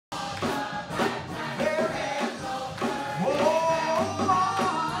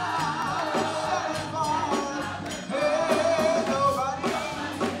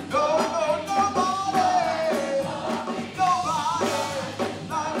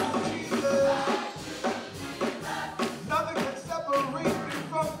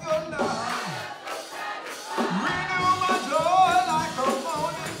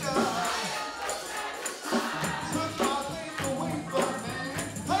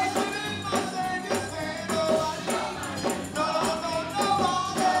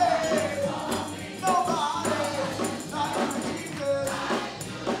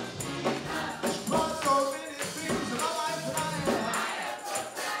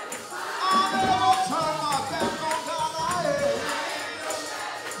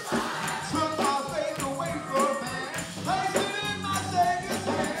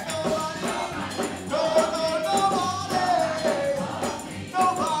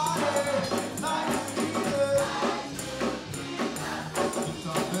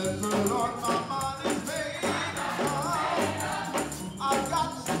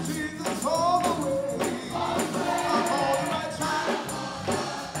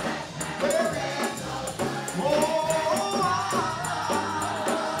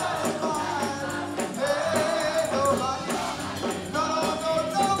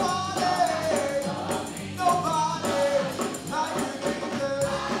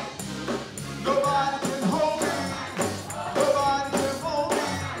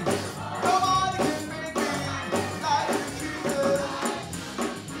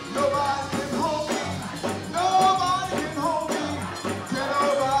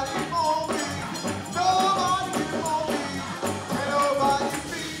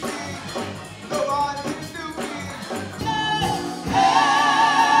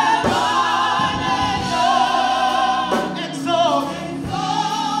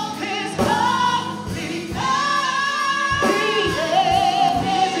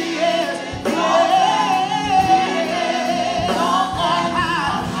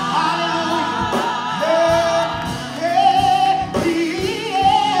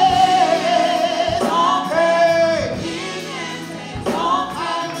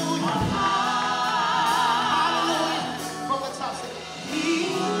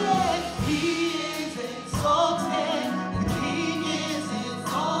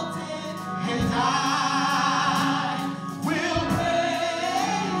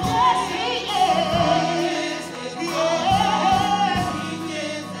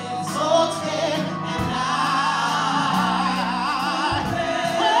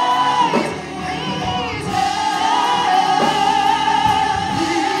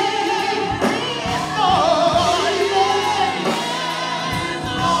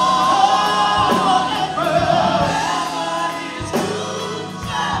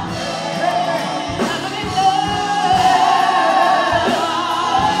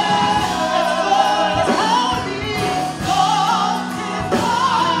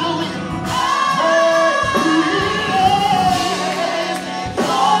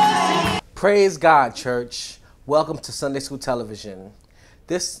Praise God, church. Welcome to Sunday School Television.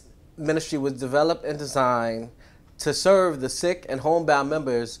 This ministry was developed and designed to serve the sick and homebound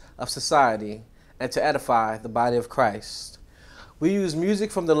members of society and to edify the body of Christ. We use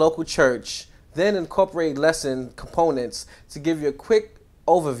music from the local church, then incorporate lesson components to give you a quick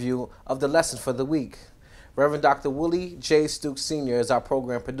overview of the lesson for the week. Reverend Dr. Willie J. Stukes Sr. is our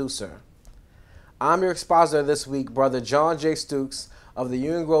program producer. I'm your expositor this week, Brother John J. Stukes of the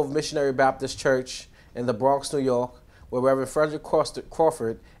Union Grove Missionary Baptist Church in the Bronx, New York, where Reverend Frederick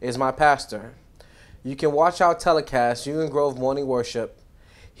Crawford is my pastor. You can watch our telecast, Union Grove Morning Worship,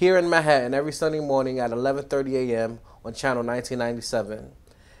 here in Manhattan every Sunday morning at 11:30 a.m. on Channel 1997.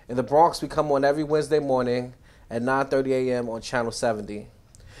 In the Bronx, we come on every Wednesday morning at 9:30 a.m. on Channel 70.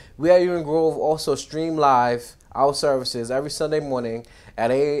 We at Union Grove also stream live our services every Sunday morning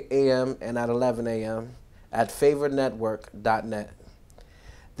at 8 a.m. and at 11 a.m. at favournetwork.net.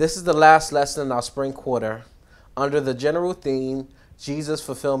 This is the last lesson in our spring quarter under the general theme, Jesus'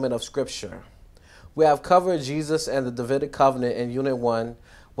 Fulfillment of Scripture. We have covered Jesus and the Davidic covenant in Unit 1,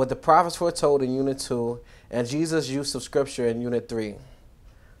 what the prophets foretold in Unit 2, and Jesus' use of Scripture in Unit 3.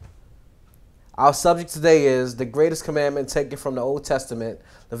 Our subject today is the greatest commandment taken from the Old Testament,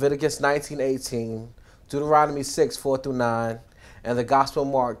 Leviticus 19:18, Deuteronomy 6:4-9, and the Gospel of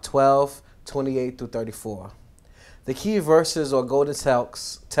Mark 12:28-34. The key verses or golden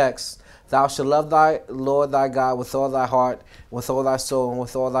texts, thou shalt love thy Lord thy God with all thy heart, with all thy soul, and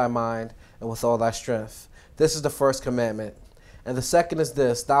with all thy mind, and with all thy strength. This is the first commandment. And the second is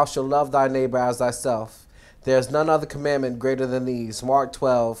this, thou shalt love thy neighbor as thyself. There is none other commandment greater than these. Mark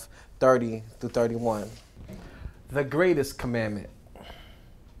 12:30-31. The greatest commandment.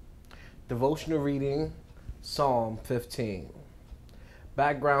 Devotional reading, Psalm 15.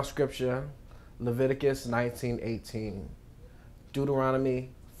 Background scripture, Leviticus 19:18,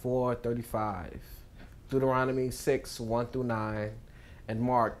 Deuteronomy 4:35, Deuteronomy 6:1-9, and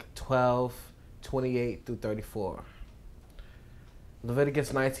Mark 12:28-34.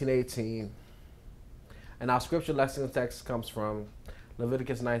 Leviticus 19:18. And our scripture lesson text comes from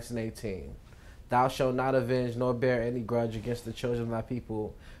Leviticus 19:18. Thou shalt not avenge nor bear any grudge against the children of thy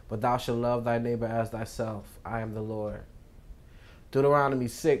people, but thou shalt love thy neighbor as thyself. I am the Lord. Deuteronomy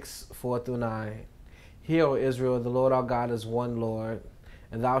 6:4-9. Hear, O Israel, the Lord our God is one Lord,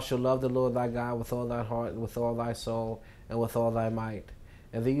 and thou shalt love the Lord thy God with all thy heart, and with all thy soul, and with all thy might.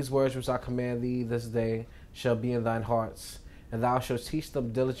 And these words which I command thee this day shall be in thine hearts, and thou shalt teach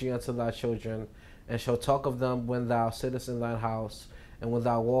them diligently unto thy children, and shalt talk of them when thou sittest in thine house, and when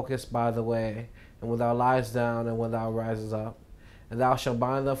thou walkest by the way, and when thou liest down, and when thou risest up. And thou shalt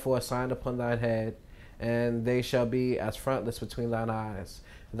bind them for a sign upon thine head, and they shall be as frontlets between thine eyes.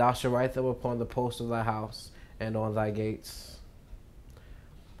 Thou shalt write them upon the posts of thy house and on thy gates.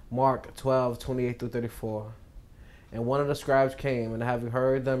 Mark 12:28-34. And one of the scribes came, and having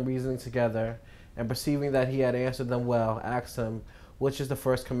heard them reasoning together, and perceiving that he had answered them well, asked him, which is the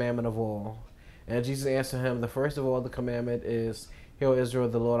first commandment of all? And Jesus answered him, the first of all the commandment is, Hear, O Israel,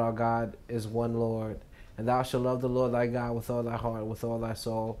 the Lord our God is one Lord. And thou shalt love the Lord thy God with all thy heart, with all thy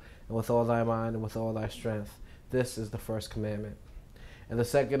soul, and with all thy mind, and with all thy strength. This is the first commandment. And the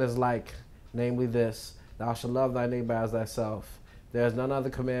second is like, namely this, thou shalt love thy neighbor as thyself. There is none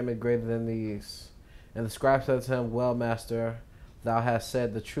other commandment greater than these. And the scribe said to him, Well, master, thou hast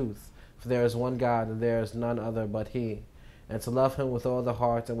said the truth, for there is one God, and there is none other but he. And to love him with all the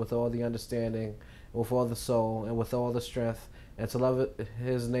heart, and with all the understanding, and with all the soul, and with all the strength, and to love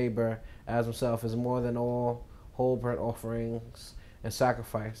his neighbor as himself is more than all whole burnt offerings and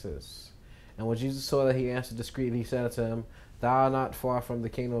sacrifices. And when Jesus saw that he answered discreetly, he said unto him, Thou art not far from the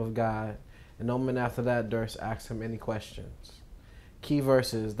kingdom of God. And no man after that durst ask him any questions. Key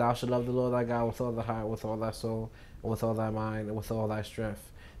verses, thou shalt love the Lord thy God with all thy heart, with all thy soul, and with all thy mind, and with all thy strength.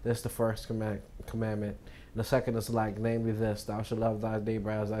 This is the first commandment. And the second is like, namely this, thou shalt love thy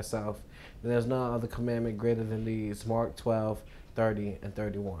neighbor as thyself. And there is no other commandment greater than these. Mark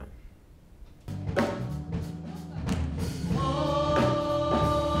 12:30-31.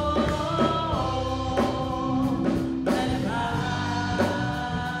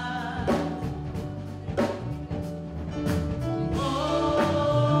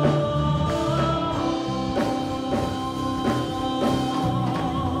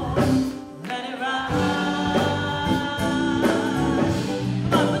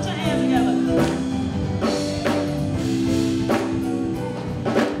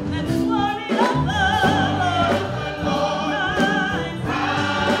 Let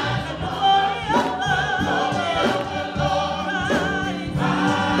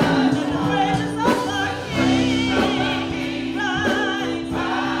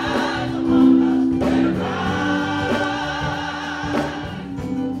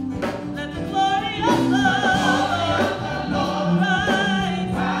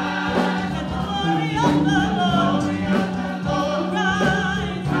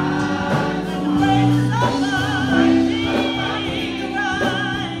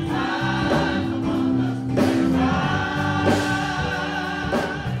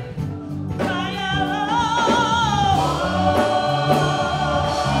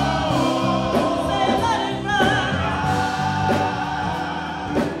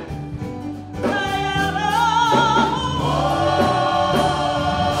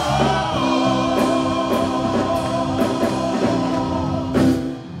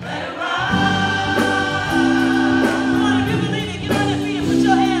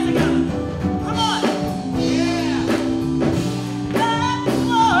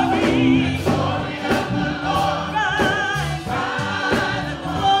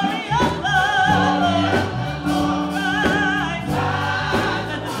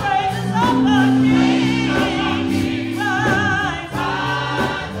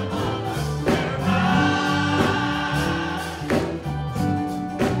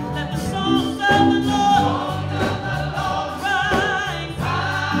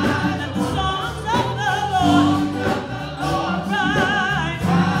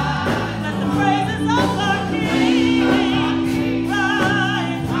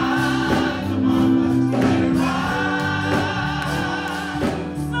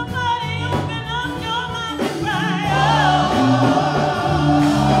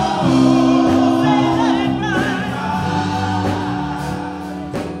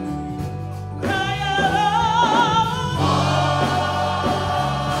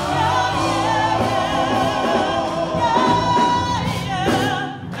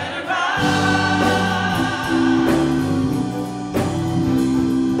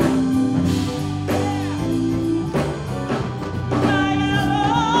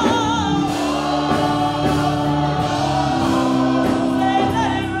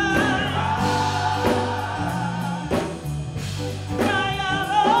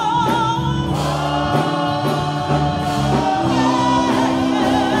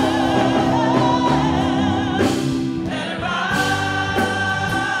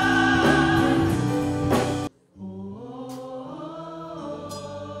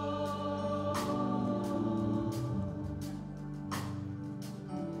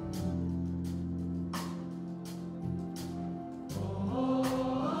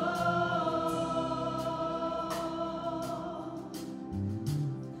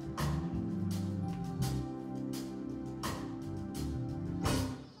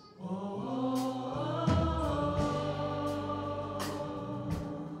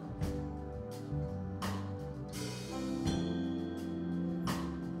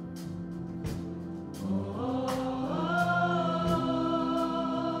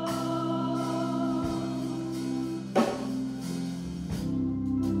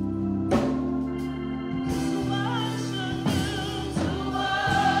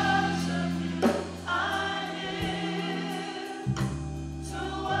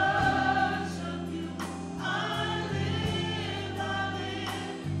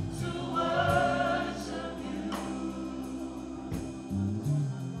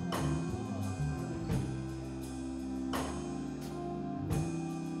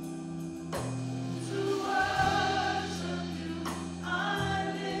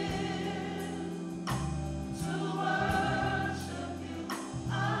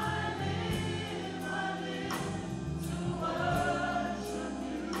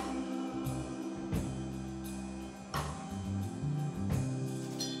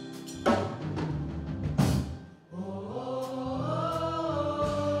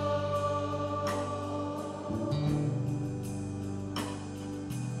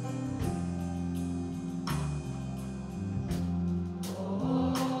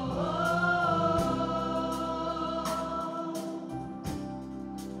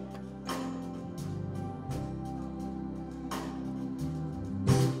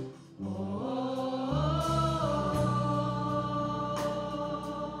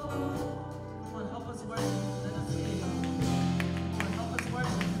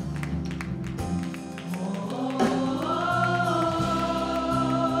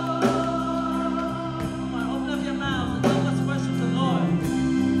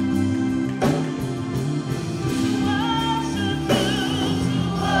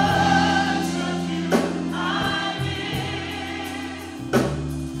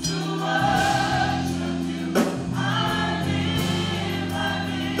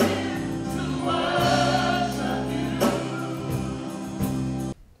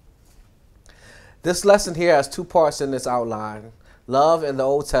This lesson here has two parts in its outline: love in the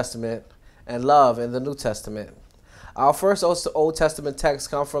Old Testament and love in the New Testament. Our first Old Testament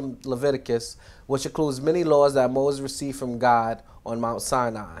text comes from Leviticus, which includes many laws that Moses received from God on Mount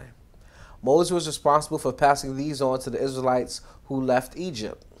Sinai. Moses was responsible for passing these on to the Israelites who left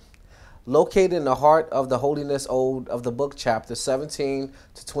Egypt. Located in the heart of the Holiness Ode of the book, chapter 17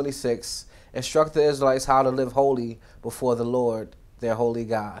 to 26, instruct the Israelites how to live holy before the Lord, their holy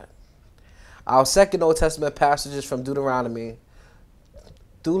God. Our second Old Testament passage is from Deuteronomy.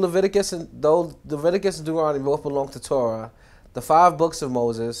 Though Leviticus and Deuteronomy both belong to Torah, the 5 books of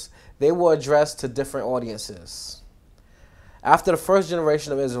Moses, they were addressed to different audiences. After the first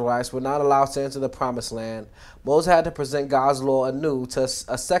generation of Israelites were not allowed to enter the Promised Land, Moses had to present God's law anew to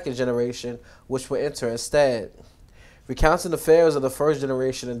a second generation, which would enter instead. Recounting the failures of the first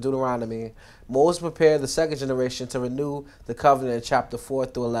generation in Deuteronomy, Moses prepared the second generation to renew the covenant in chapter 4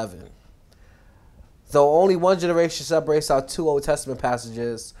 through 11. Though only one generation separates our 2 Old Testament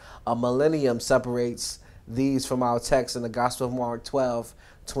passages, a millennium separates these from our text in the Gospel of Mark 12,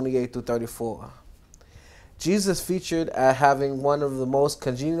 28 through 34. Jesus featured at having one of the most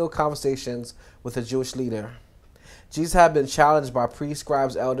congenial conversations with a Jewish leader. Jesus had been challenged by priests,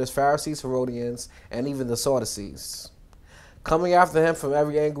 scribes, elders, Pharisees, Herodians, and even the Sadducees, coming after him from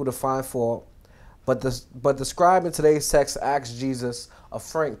every angle to find fault. But the scribe in today's text asked Jesus a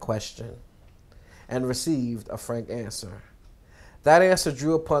frank question and received a frank answer. That answer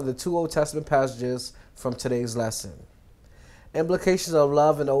drew upon the 2 Old Testament passages from today's lesson. Implications of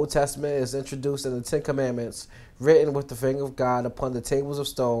love in the Old Testament is introduced in the 10 Commandments, written with the finger of God upon the tables of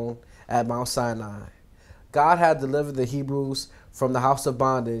stone at Mount Sinai. God had delivered the Hebrews from the house of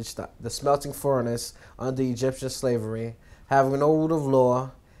bondage, the smelting furnace under Egyptian slavery. Having no rule of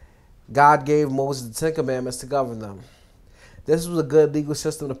law, God gave Moses the 10 Commandments to govern them. This was a good legal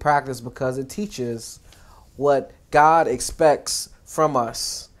system to practice because it teaches what God expects from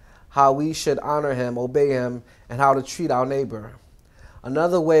us, how we should honor him, obey him, and how to treat our neighbor.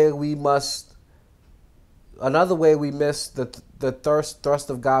 Another way we miss the thrust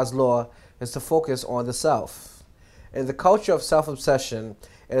of God's law is to focus on the self. In the culture of self-obsession,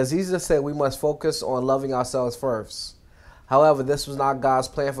 it is easy to say we must focus on loving ourselves first. However, this was not God's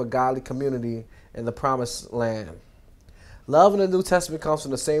plan for godly community in the Promised Land. Love in the New Testament comes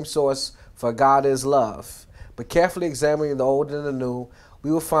from the same source, for God is love. But carefully examining the Old and the New,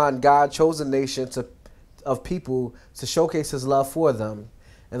 we will find God chose a nation of people to showcase his love for them.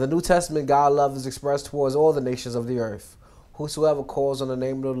 In the New Testament, God's love is expressed towards all the nations of the earth. Whosoever calls on the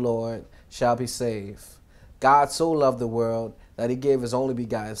name of the Lord shall be saved. God so loved the world that he gave his only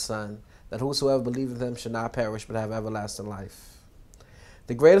begotten Son, that whosoever believeth in him should not perish but have everlasting life.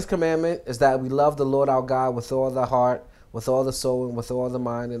 The greatest commandment is that we love the Lord our God with all the heart, with all the soul, and with all the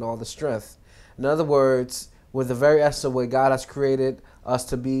mind and all the strength. In other words, with the very essence of what God has created us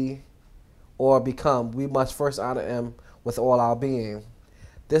to be or become, we must first honor him with all our being.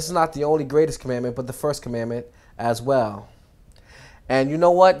 This is not the only greatest commandment, but the first commandment as well. And you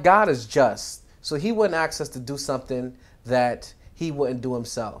know what? God is just. So he wouldn't ask us to do something that he wouldn't do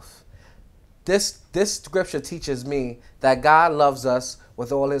himself. This scripture teaches me that God loves us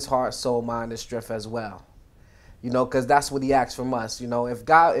with all his heart, soul, mind, and strength as well. You know, because that's what he asks from us. You know, if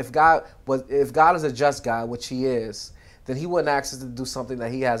God is a just God, which he is, then he wouldn't ask us to do something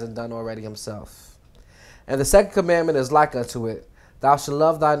that he hasn't done already himself. And the second commandment is like unto it: thou shalt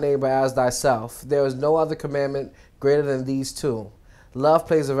love thy neighbor as thyself. There is no other commandment greater than these two. Love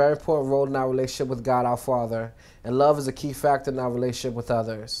plays a very important role in our relationship with God our Father, and love is a key factor in our relationship with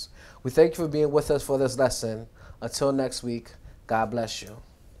others. We thank you for being with us for this lesson. Until next week, God bless you.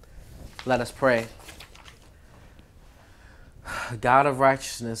 Let us pray. God of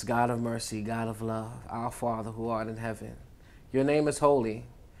righteousness, God of mercy, God of love, our Father who art in heaven, your name is holy.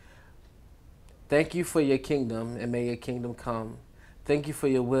 Thank you for your kingdom, and may your kingdom come. Thank you for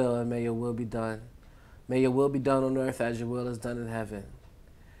your will, and may your will be done. May your will be done on earth as your will is done in heaven.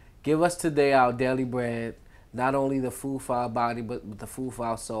 Give us today our daily bread, not only the food for our body, but the food for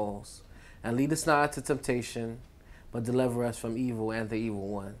our souls. And lead us not into temptation, but deliver us from evil and the evil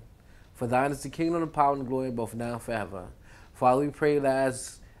one. For thine is the kingdom, the power, and the glory, both now and forever. Father, we pray that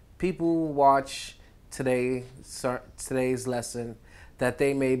as people watch today's lesson, that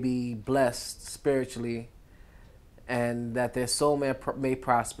they may be blessed spiritually and that their soul may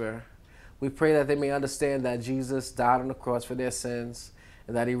prosper. We pray that they may understand that Jesus died on the cross for their sins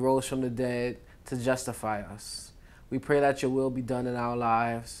and that he rose from the dead to justify us. We pray that your will be done in our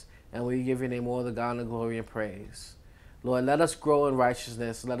lives, and we give your name all the honor, glory, and praise. Lord, let us grow in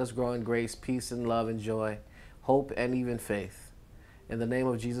righteousness. Let us grow in grace, peace, and love, and joy, hope, and even faith. In the name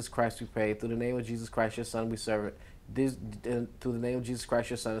of Jesus Christ we pray. Through the name of Jesus Christ, your Son, we serve it. Through the name of Jesus Christ,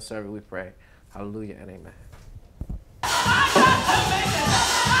 your Son, and serve it, we pray. Hallelujah and amen. I got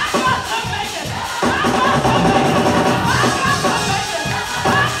to make it.